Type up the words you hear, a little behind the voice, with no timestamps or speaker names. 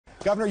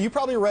Governor, you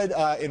probably read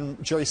in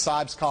Jerry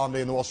Seib's column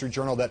today in the Wall Street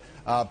Journal that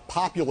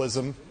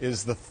populism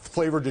is the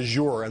flavor du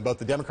jour in both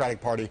the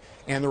Democratic Party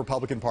and the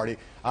Republican Party.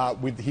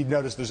 He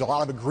noticed there's a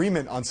lot of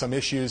agreement on some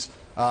issues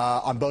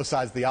on both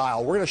sides of the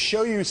aisle. We're going to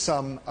show you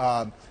some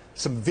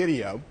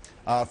video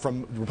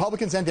from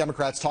Republicans and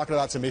Democrats talking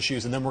about some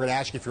issues, and then we're going to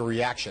ask you for your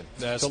reaction.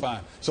 That's fine.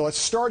 So let's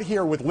start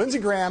here with Lindsey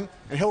Graham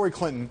and Hillary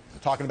Clinton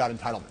talking about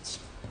entitlements.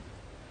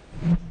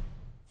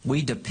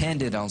 We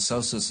depended on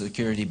Social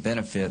Security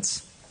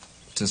benefits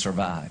to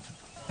survive.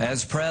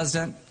 As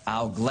president,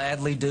 I'll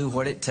gladly do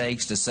what it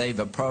takes to save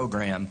a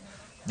program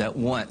that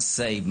once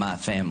saved my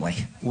family.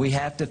 We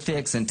have to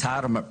fix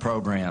entitlement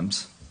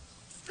programs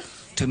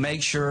to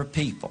make sure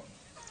people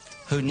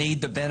who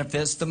need the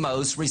benefits the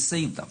most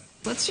receive them.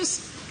 Let's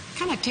just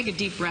kind of take a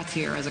deep breath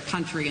here as a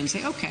country and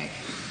say, okay,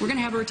 we're going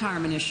to have a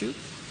retirement issue,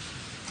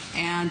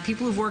 and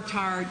people who've worked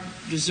hard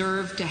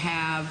deserve to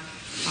have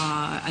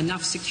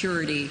enough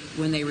security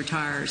when they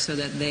retire so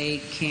that they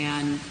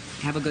can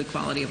have a good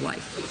quality of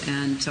life.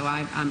 And so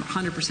I'm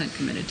 100%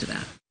 committed to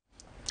that.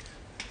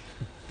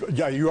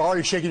 Yeah, you're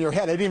already shaking your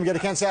head. I didn't even get a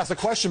chance to ask the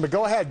question, but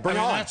go ahead, bring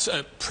on. That's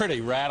a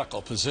pretty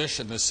radical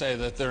position to say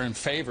that they're in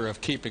favor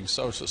of keeping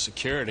Social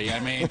Security.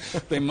 I mean,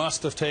 they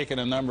must have taken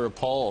a number of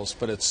polls,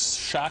 but it's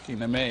shocking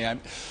to me.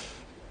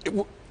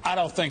 I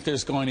don't think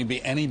there's going to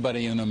be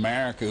anybody in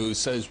America who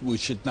says we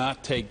should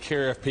not take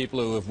care of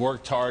people who have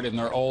worked hard in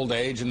their old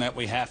age and that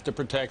we have to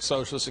protect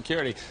Social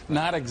Security.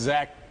 Not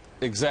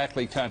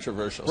exactly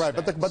controversial. Right,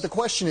 but the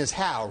question is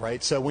how,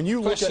 right? So when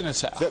you look at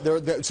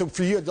so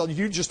for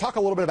you just talk a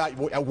little bit about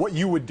what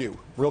you would do,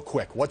 real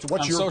quick. What's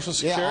your Social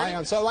Security?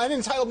 Yeah, so and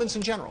entitlements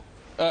in general.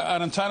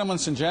 On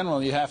entitlements in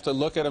general, you have to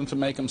look at them to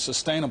make them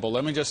sustainable.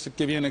 Let me just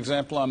give you an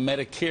example on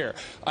Medicare.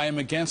 I am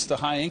against the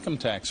high income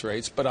tax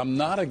rates, but I'm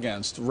not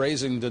against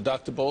raising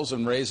deductibles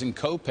and raising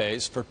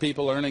co-pays for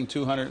people earning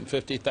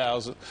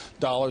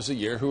 $250,000 a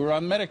year who are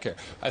on Medicare.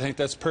 I think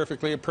that's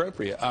perfectly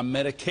appropriate. On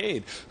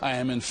Medicaid, I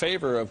am in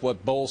favor of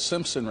what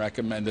Bowles-Simpson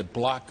recommended,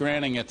 block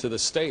granting it to the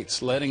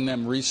states, letting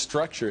them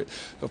restructure it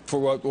for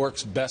what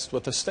works best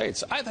with the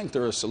states. I think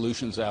there are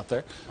solutions out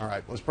there. All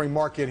right, let's bring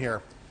Mark in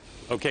here.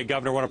 Okay,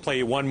 Governor, I want to play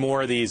you one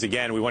more of these.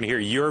 Again, we want to hear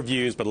your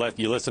views, but let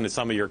you listen to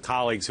some of your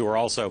colleagues who are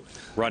also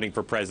running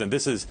for president.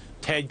 This is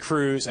Ted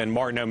Cruz and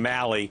Martin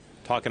O'Malley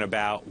talking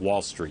about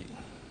Wall Street.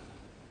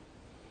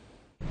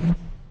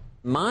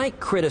 My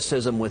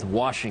criticism with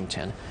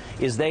Washington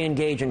is they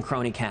engage in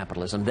crony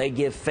capitalism. They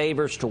give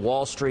favors to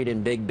Wall Street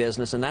and big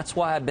business, and that's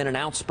why I've been an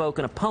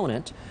outspoken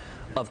opponent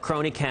of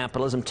crony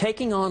capitalism,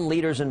 taking on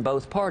leaders in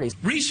both parties.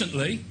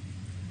 Recently,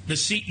 the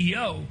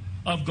CEO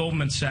of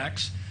Goldman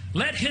Sachs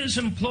let his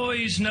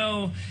employees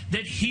know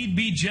that he'd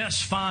be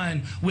just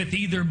fine with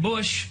either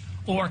Bush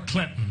or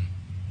Clinton.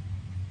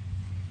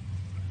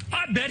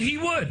 I bet he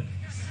would.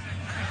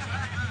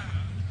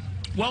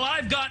 Well,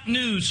 I've got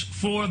news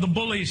for the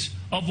bullies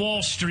of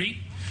Wall Street.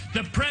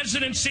 The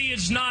presidency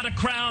is not a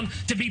crown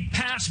to be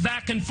passed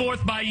back and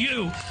forth by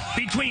you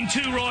between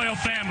two royal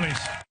families.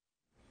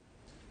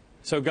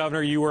 So,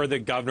 Governor, you were the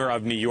governor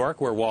of New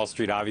York, where Wall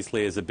Street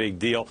obviously is a big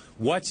deal.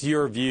 What's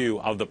your view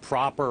of the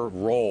proper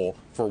role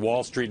for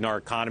Wall Street in our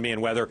economy,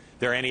 and whether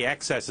there are any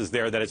excesses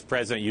there that, as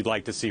president, you'd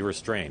like to see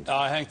restrained?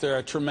 I think there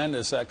are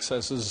tremendous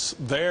excesses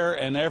there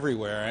and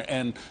everywhere.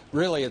 And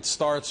really, it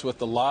starts with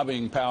the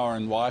lobbying power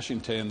in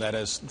Washington that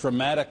has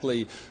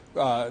dramatically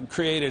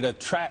created a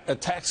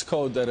tax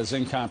code that is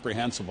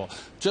incomprehensible.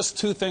 Just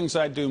two things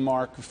I'd do,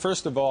 Mark.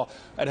 First of all,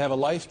 I'd have a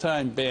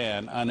lifetime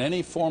ban on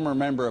any former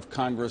member of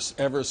Congress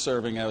ever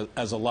serving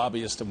as a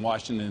lobbyist in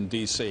Washington,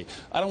 D.C.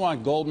 I don't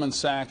want Goldman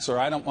Sachs, or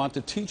I don't want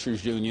the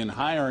teachers union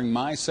hiring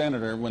my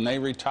senator when they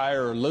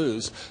retire or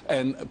lose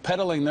and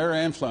peddling their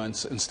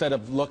influence instead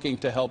of looking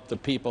to help the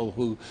people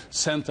who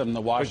sent them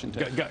to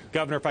Washington.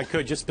 Governor, if I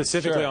could, just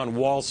specifically on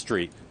Wall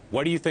Street,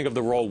 what do you think of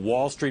the role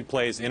Wall Street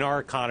plays in our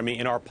economy,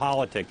 in our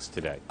politics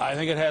today? I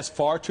think it has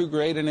far too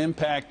great an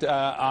impact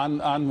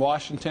on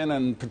Washington,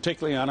 and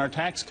particularly on our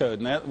tax code.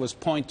 And that was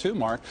point two,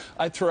 Mark.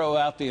 I'd throw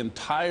out the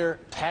entire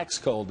tax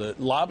code, the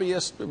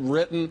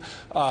lobbyist-written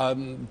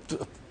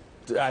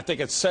I think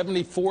it's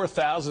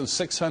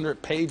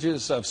 74,600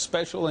 pages of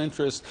special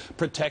interest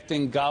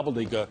protecting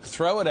gobbledygook.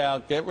 Throw it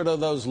out. Get rid of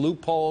those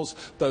loopholes,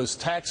 those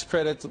tax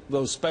credits,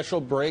 those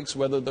special breaks,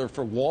 whether they're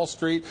for Wall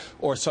Street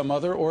or some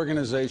other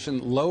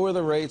organization. Lower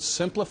the rates,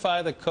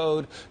 simplify the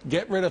code,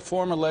 get rid of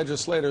former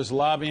legislators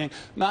lobbying,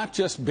 not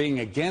just being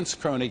against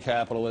crony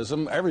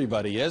capitalism,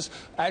 everybody is,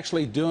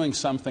 actually doing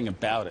something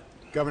about it.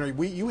 Governor,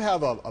 you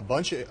have a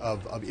bunch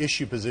of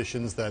issue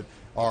positions that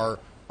are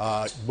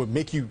would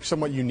make you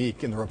somewhat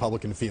unique in the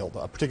Republican field,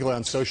 particularly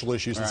on social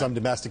issues and some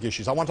domestic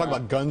issues. I want to talk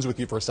about guns with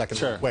you for a second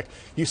real quick.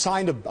 You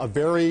signed a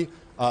very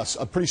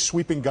a pretty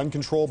sweeping gun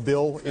control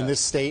bill in this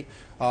state.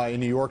 In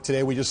New York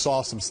today, we just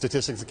saw some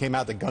statistics that came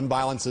out that gun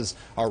violence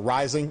are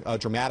rising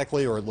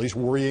dramatically, or at least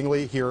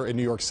worryingly, here in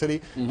New York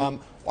City.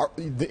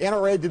 The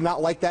NRA did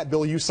not like that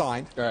bill you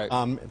signed. Right.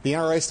 The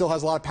NRA still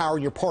has a lot of power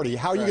in your party.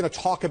 How are you going to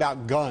talk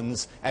about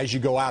guns as you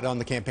go out on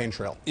the campaign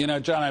trail? You know,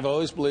 John, I've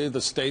always believed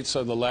the states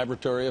are the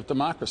laboratory of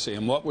democracy,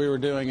 and what we were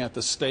doing at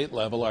the state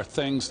level are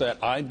things that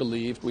I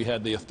believed we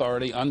had the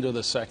authority under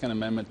the Second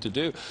Amendment to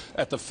do.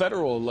 At the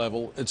federal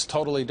level, it's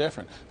totally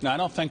different. Now, I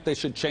don't think they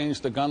should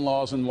change the gun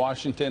laws in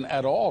Washington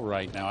at all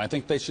right now. I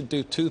think they should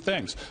do two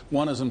things.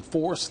 One is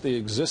enforce the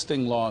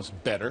existing laws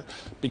better,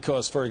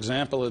 because, for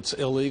example, it's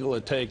illegal to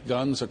take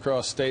guns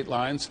across state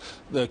lines.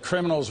 The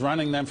criminals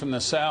running them from the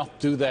South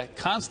do that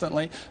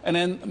constantly. And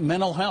then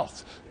mental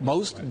health.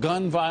 Most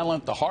gun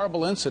violent, the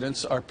horrible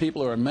incidents are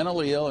people who are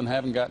mentally ill and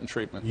haven't gotten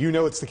treatment. You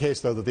know it's the case,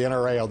 though, that the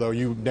NRA, although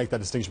you make that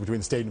distinction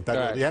between state and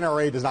federal, the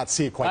NRA does not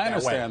see it quite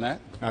that way. I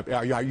understand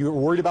that. Are you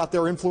worried about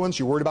their influence?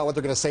 You worried about what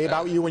they're going to say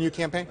about you when you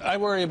campaign? I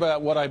worry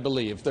about what I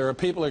believe. There are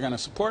people who are going to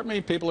support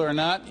me, people who are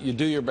not. You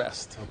do your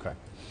best. Okay.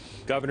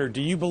 Governor,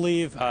 do you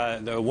believe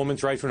a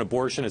woman's right to an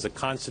abortion is a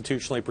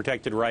constitutionally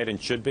protected right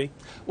and should be?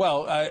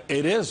 Well,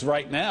 it is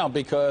right now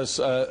because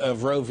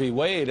of Roe v.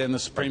 Wade, and the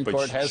Supreme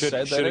Court has said that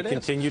it is. Should it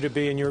continue to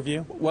be, in your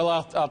view? Well,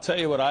 I'll tell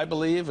you what I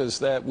believe is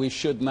that we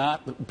should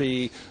not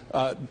be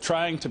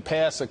trying to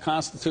pass a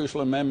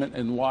constitutional amendment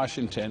in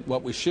Washington.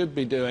 What we should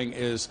be doing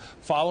is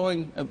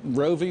following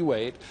Roe v.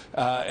 Wade,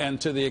 and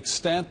to the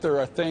extent there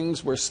are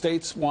things where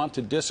states want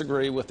to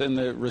disagree within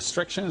the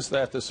restrictions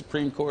that the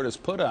Supreme Court has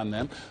put on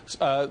them,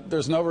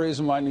 there's no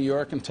reason why New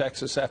York and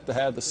Texas have to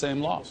have the same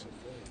laws.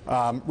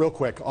 Real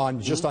quick, on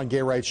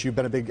gay rights, you've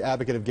been a big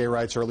advocate of gay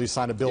rights, or at least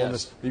signed a bill in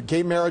this.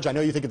 Gay marriage, I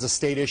know you think it's a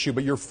state issue,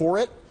 but you're for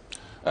it?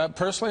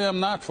 Personally, I'm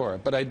not for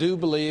it, but I do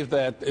believe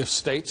that if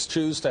states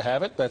choose to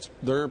have it, that's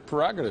their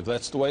prerogative.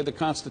 That's the way the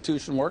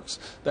Constitution works.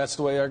 That's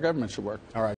the way our government should work. All right.